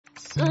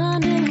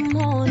Sunday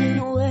morning,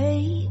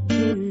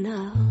 waking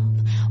up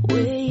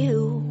with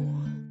you.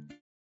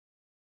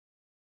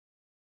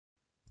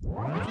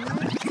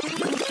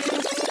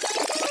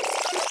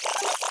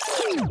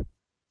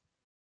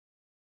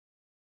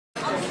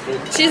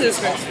 Jesus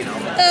Christ.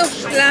 Oh,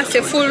 là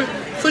c'est full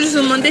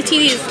zoom on the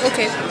TVs.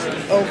 Okay.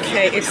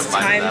 Okay, it's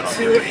time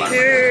to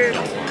hear.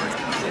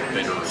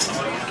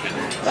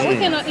 But we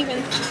cannot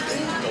even.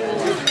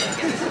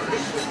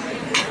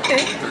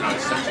 Okay.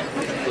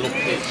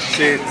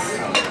 Shit.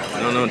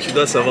 Non, tu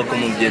dois savoir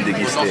comment bien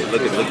déguster.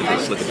 Look at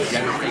this.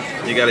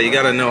 You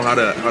gotta know how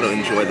to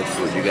enjoy the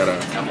food. You gotta.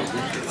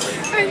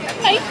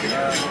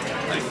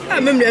 Ah,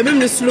 même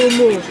le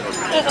slow-mo.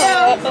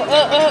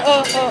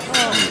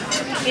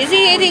 Is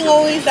he eating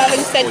always having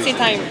sexy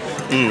time?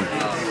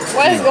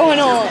 What is going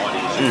on?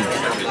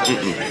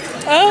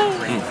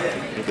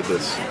 Look at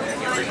this.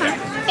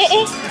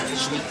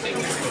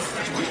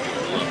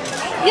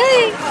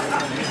 Yay!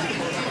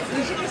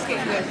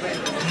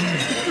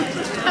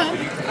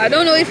 I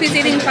don't know if he's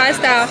eating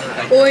pasta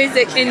or is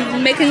it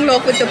in making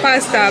love with the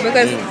pasta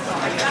because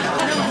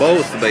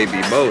Both,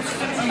 baby, both.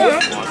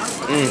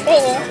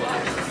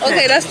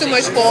 Okay, that's too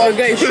much for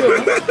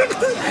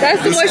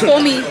that's too much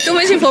for me. Too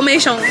much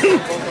information.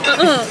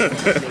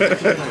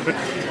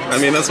 I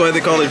mean, that's why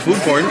they call it food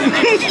porn.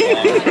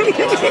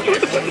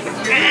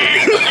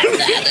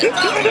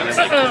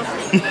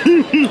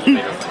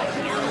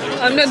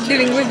 I'm not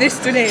dealing with this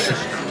today.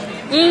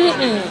 Ooh,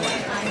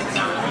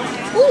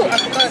 I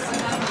forgot.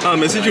 Ah,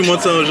 mais si tu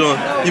montres ça aux gens,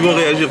 ils vont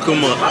réagir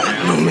comment? Ah,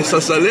 non, mais ça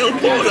a l'air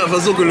bon, la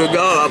façon que le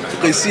gars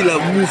apprécie la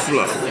bouffe,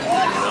 là.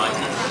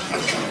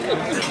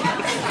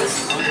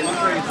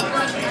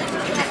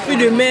 Fruits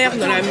de mer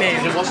dans la mer.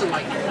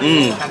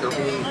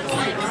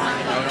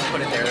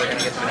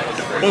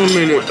 Oh,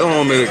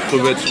 mais les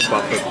crevettes sont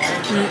parfaites.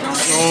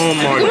 Oh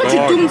my God. Comment tu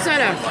tournes ça,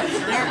 là?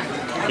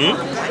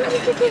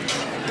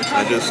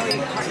 I just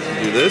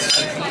do this,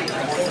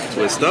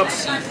 twist up,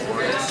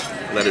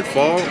 let it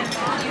fall,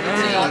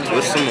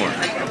 twist some more.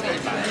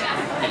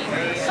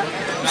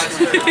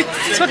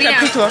 C'est quoi que t'as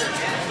pris, toi?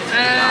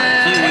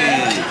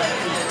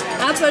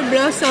 Apple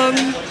blossom,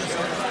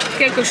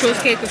 quelque chose.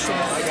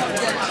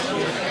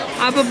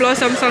 Apple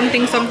blossom,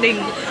 something.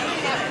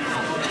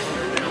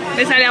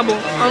 Mais ça a l'air bon.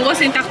 En gros,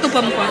 c'est une tarte aux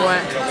pommes, quoi.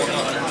 Ouais.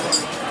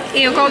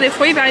 Et encore des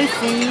fruits par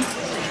ici.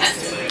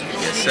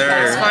 Yes, sir.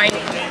 That's fine.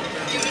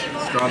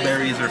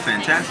 Strawberries are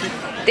fantastic.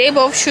 They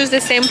both choose the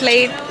same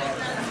plate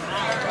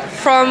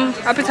from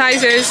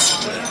appetizers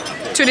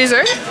to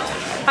dessert.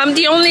 I'm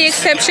the only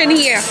exception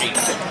here,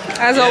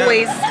 as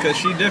always. Because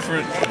she's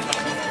different.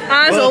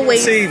 As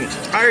always. See,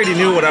 I already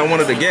knew what I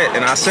wanted to get,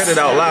 and I said it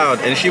out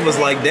loud, and she was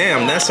like,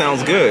 damn, that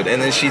sounds good.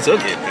 And then she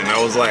took it, and I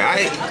was like,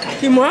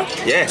 Qui, moi?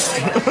 yeah.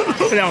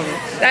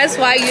 That's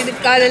why you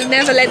gotta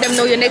never let them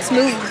know your next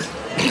move.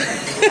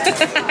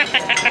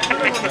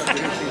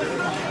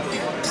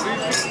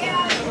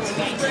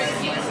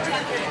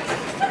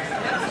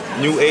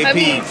 New AP.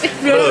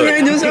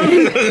 Rien dire ça.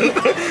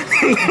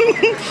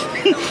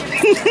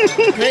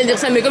 Rien dire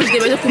ça, mais comme j'étais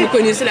pas sûre que vous me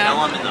connaissez là,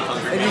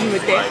 je me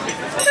tais.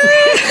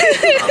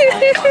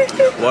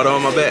 Water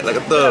on my back like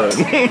a thug.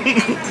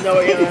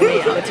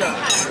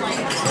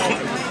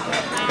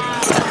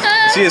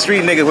 See a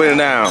street nigga put it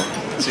down.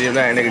 See if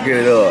that nigga get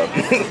it up.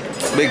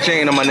 Big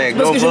chain on my neck.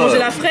 Parce Go que j'ai mangé fuck.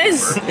 la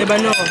fraise? Eh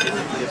ben non.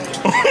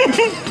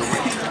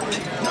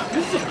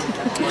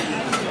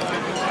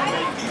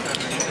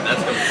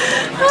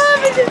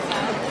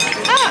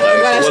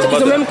 Voilà,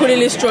 ils ont même collé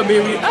les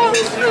strawberries.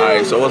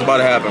 Alright, so what's about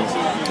to happen?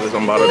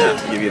 I'm about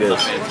to give you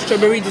this.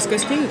 Strawberry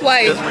disgusting.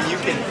 Why?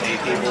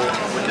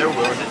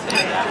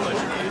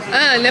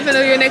 Never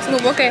know your next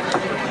move, okay.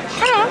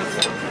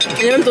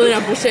 Il a même tourné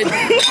la fourchette.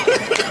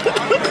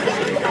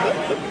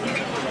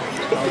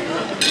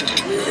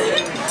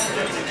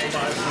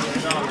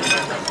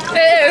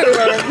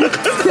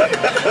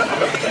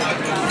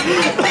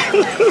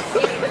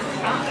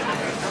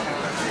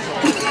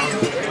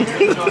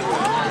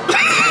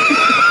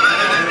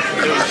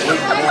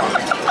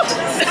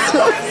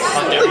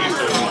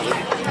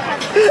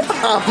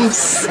 I'm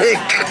sick.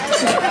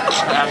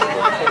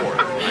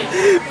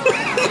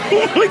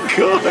 Oh my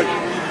God.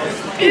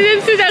 You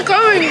didn't see that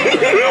coming.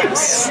 I'm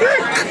sick.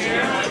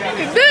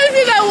 You didn't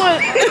see that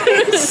one.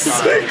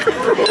 Sick,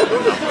 bro.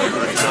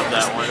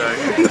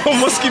 Non,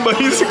 moi, ce qui m'a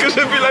eu, c'est que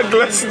j'ai vu la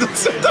glace de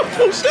cette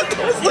fourchette.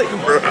 I was like,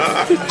 bruh.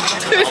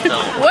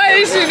 What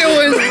is she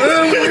doing?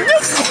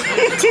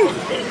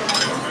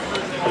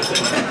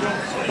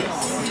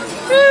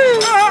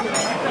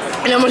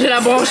 Il a mangé la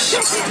branche.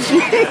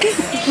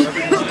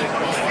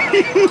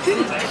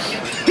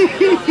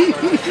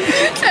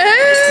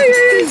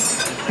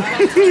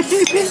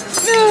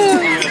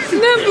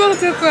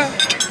 N'importe quoi.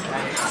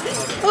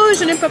 Oh,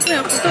 je n'ai pas pris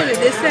en photo le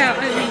dessert.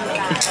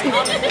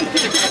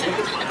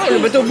 Oh, le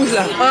bateau bouge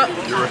là.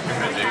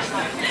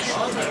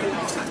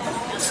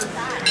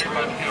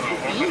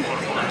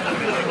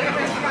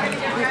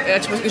 Et là,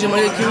 tu penses que j'ai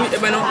mangé le kiwi? Eh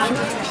ben non.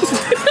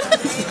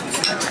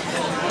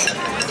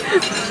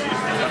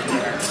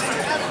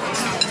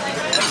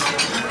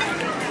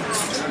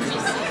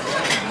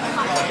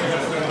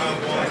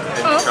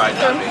 tried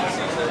that base.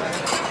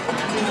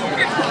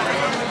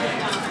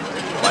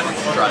 Why didn't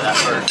you try that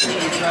first?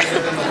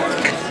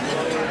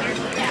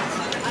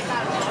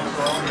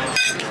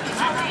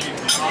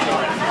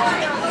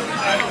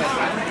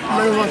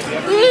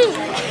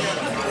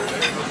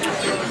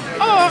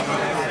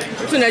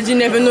 Tu n'as dit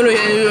never know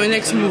le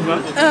next move.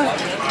 Hein?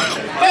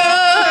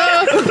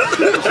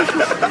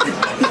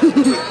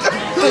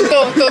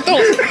 Tonton.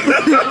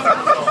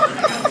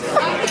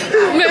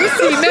 Même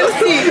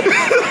si.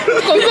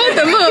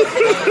 Comportement.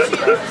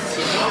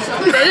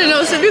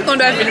 Non, c'est lui qu'on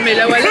doit filmer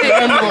là. Voilà,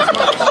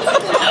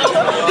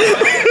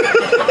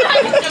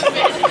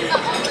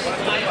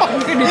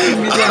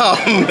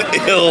 I'm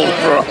ill,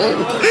 bro.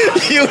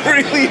 You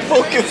really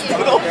focused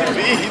it on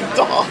me,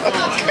 dog.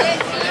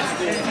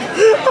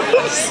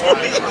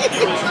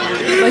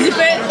 Vas-y,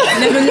 fais.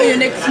 Never know your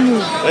next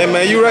move. Hey,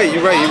 man, you're right.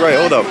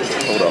 Hold up.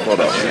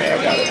 Yeah,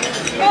 I got it.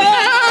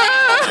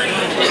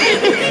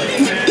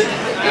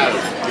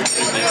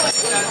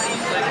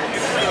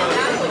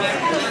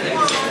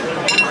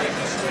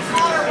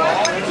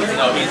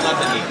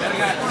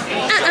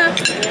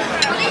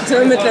 Tu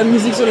vas mettre la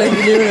musique sur la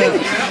vidéo là.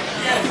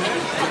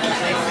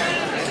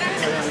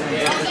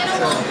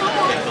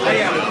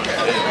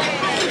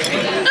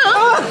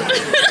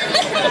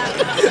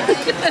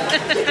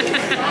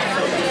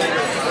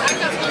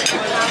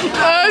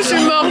 Ah, je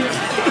suis morte.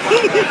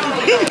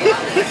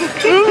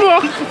 Je suis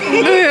morte. Il n'y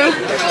a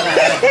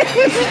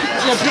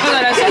plus rien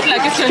à la tête là,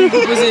 qu'est-ce que tu vas nous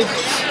proposer?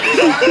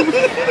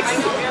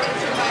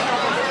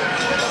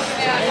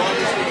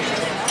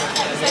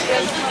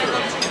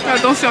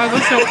 Attention.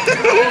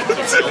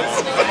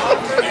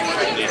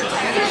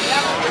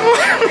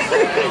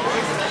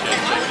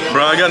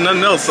 Bro, I got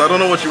nothing else. I don't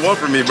know what you want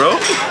from me, bro.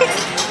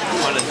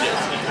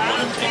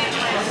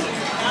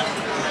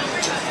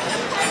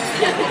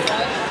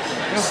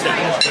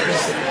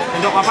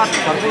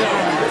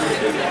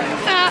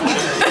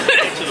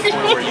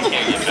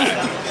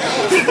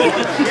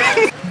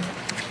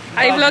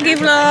 I vlog.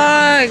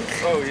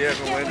 Oh yeah,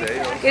 from Wednesday.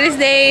 It is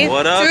day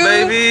What up, 2,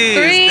 baby?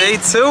 3.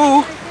 It's day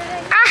 2.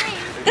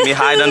 Let me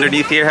hide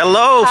underneath here.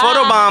 Hello,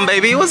 photobomb,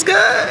 baby. What's good?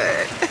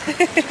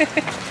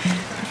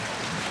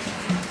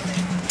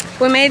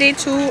 We made it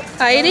to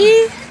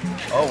Heize,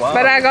 Oh wow.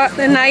 but I got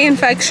the eye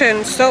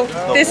infection, so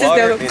this is the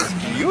water look. is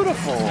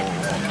beautiful.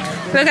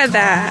 Look at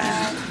that.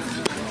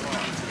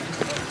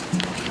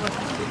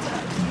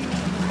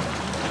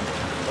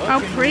 How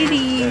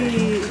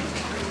pretty.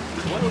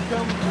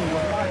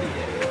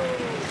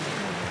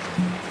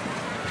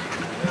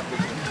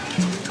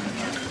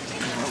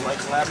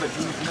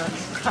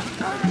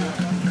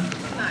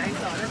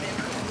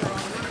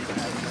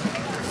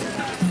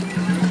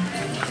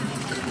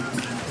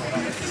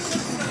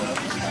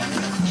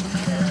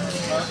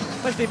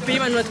 Moi je vais payer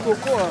ma noix de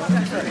coco.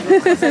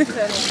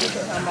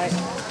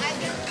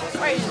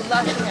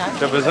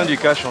 T'as besoin du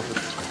cash en fait.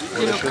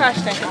 C'est le cash,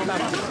 t'inquiète pas.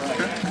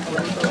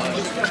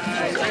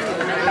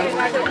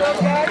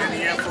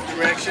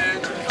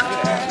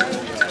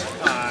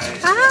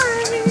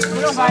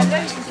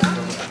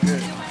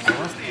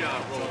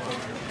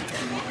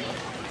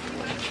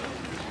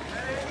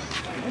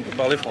 On peut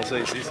parler français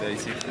ici, c'est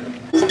ici.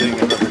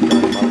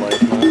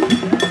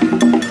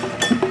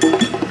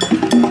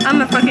 I'm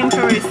a fucking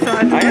tourist, so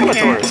I I am don't a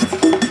care. tourist.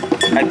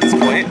 At this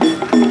point,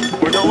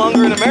 we're no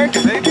longer in America,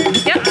 baby.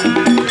 Yep.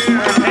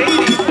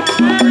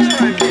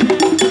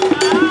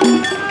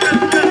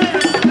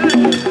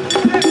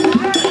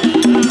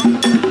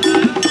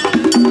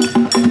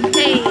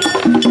 Hey,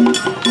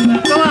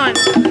 go on.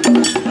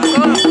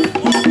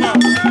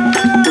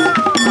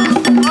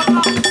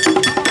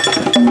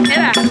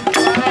 Ella.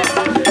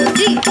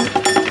 Sí.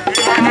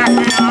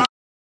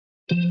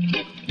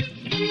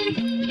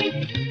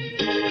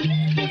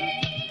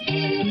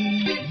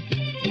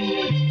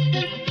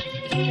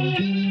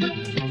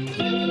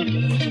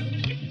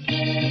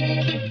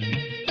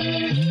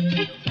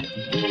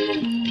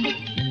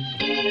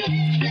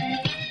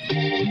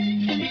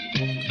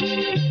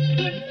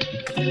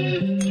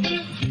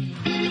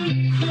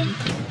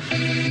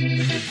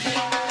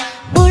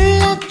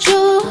 몰랐죠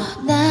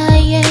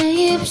나의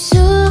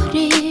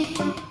입술이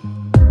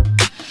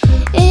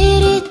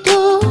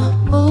이리도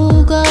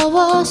무거웠었는지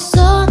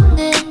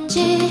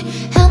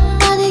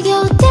한마디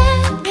겨우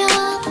대면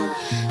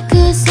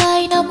그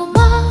사이 너무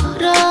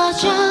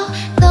멀어져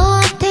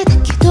너한테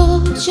닿기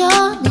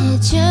도전에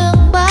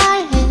증발해버릴걸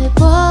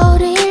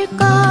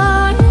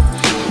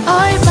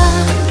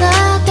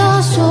얼마나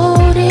더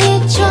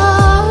소리쳐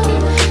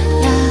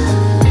나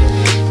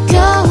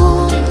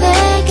겨우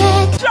내게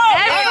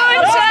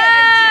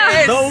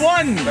The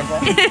one!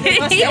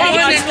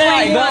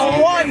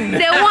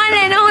 The one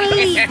and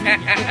only.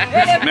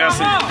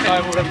 Merci.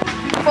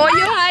 For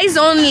your eyes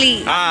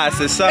only. Ah,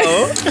 c'est ça,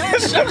 oh? Tu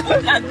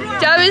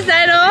as vu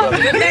ça, non?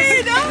 The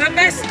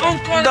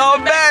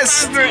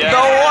best!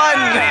 The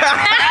one!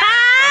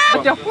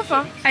 Waterproof,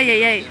 hein. Aïe,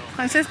 aïe, aïe.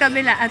 Princesse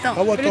Cabella, attends.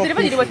 Le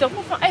téléphone il est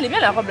waterproof, hein. Elle est bien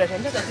la robe là,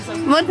 j'aime bien ça.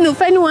 Montre-nous,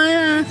 fais-nous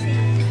un...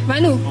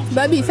 Va-nous,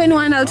 Babi, fais-nous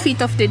un outfit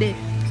of the day.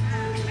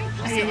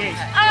 Hey,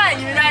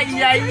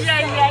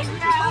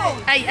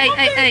 hey,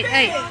 hey, hey,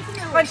 hey.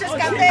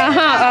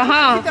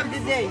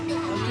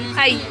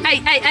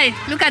 Hey,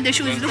 look at the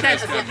shoes, look at.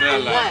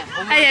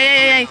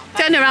 Hey.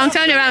 Turn around.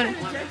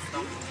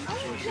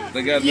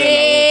 Regarde là,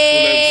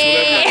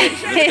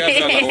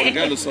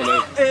 regarde le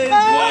soleil.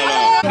 Voilà.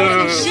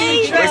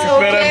 Récupère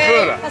un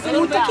peu là.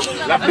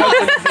 La place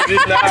de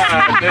l'île là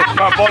n'est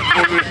pas bonne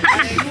pour lui.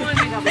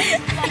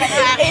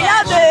 Et là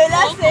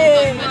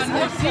c'est...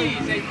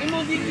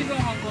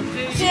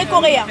 C'est les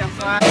Coréens.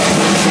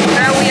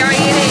 Now we are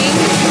eating.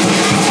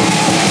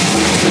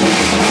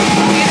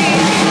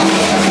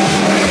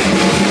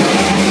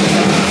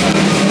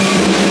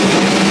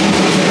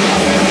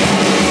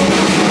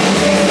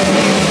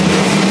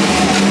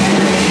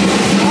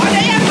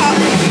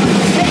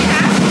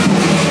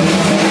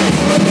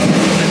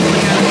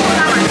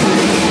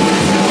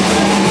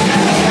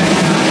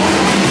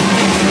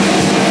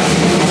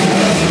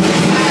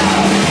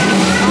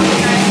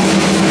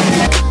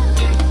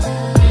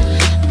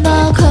 너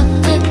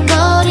걷는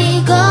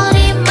거리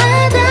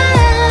거리마다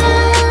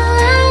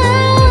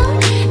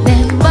내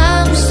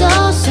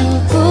맘속에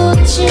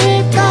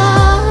붙일까.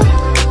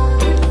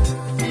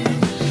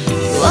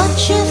 What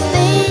you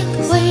think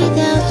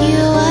without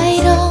you I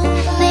don't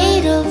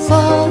need a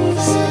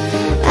voice.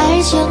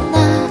 알잖아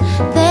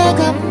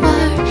내가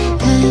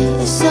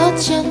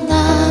말했었잖아.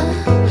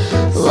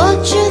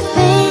 What you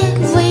think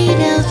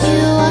without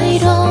you I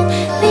don't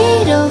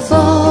need a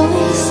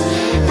voice.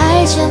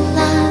 알잖아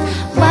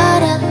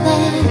말 안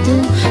해도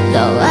너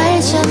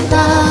알잖아.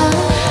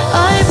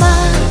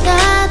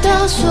 얼마나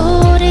더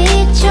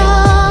소리쳐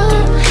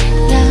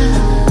야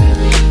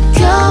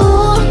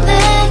겨우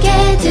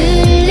내게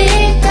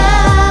들릴까.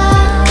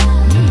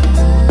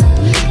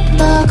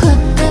 너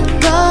걷는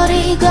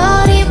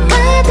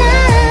거리마다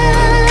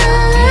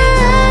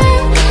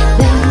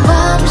내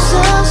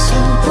맘속에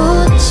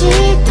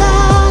붙일까.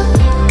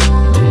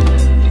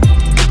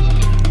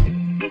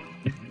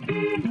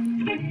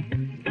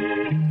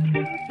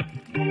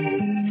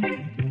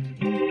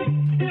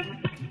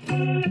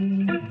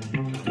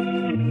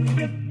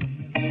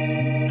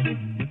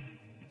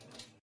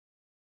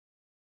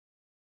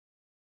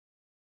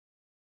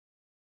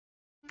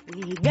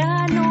 We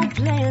got no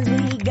plans,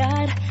 we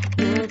got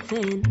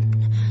nothing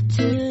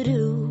to